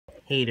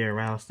Hey there,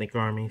 Rattlesnake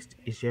Armies.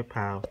 It's your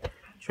pal,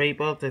 Trey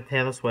both the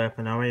Taylor Swift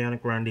and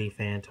Ariana Grande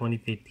fan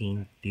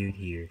 2015 dude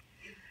here.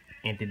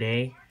 And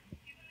today,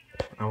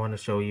 I want to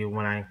show you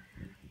when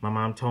my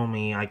mom told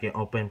me I can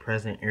open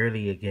present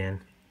early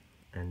again.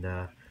 And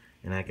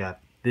I got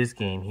this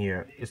game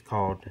here. It's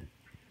called,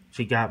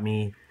 she got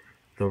me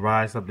The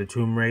Rise of the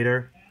Tomb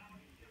Raider.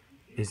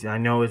 I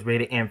know it's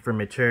rated M for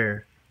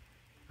mature.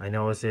 I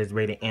know it says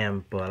rated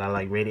M, but I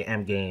like rated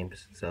M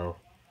games, so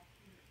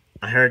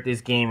I heard this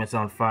game is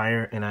on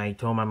fire, and I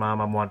told my mom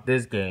I want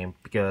this game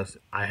because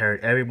I heard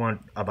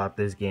everyone about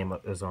this game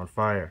is on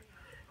fire.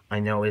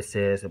 I know it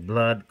says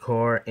blood,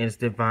 gore,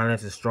 instant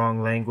violence, and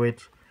strong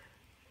language.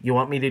 You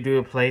want me to do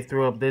a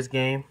playthrough of this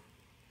game?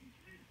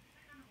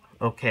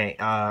 Okay,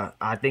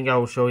 I think I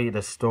will show you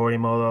the story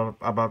mode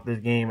about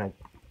this game. I'm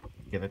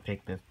gonna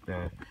take this.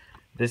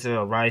 This is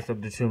a Rise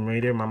of the Tomb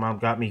Raider. My mom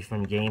got me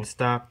from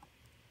GameStop.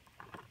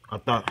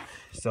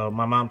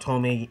 My mom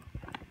told me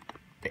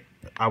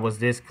I was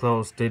this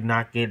close, did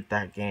not get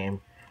that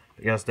game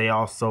because they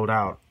all sold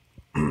out.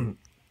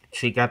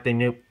 She got the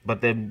new,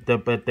 but the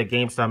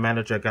GameStop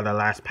manager got the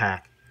last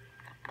pack.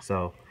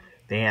 So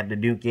they had the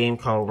new game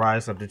called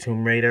Rise of the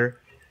Tomb Raider.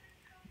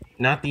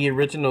 Not the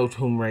original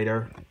Tomb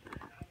Raider,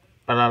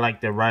 but I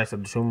like the Rise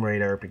of the Tomb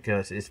Raider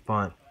because it's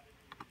fun.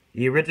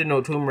 The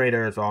original Tomb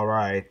Raider is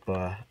alright,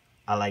 but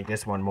I like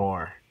this one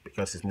more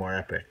because it's more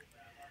epic.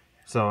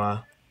 So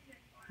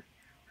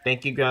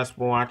thank you guys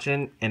for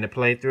watching, and the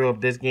playthrough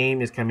of this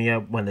game is coming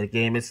up when the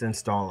game is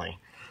installing.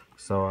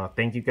 So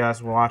thank you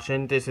guys for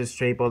watching. This is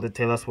Treybo the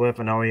Taylor Swift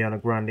and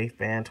Ariana Grande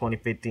fan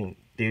 2015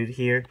 dude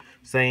here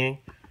saying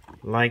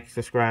like,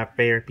 subscribe,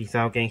 fair, peace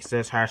out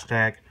gangsters,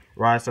 hashtag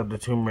Rise of the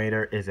Tomb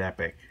Raider is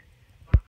epic.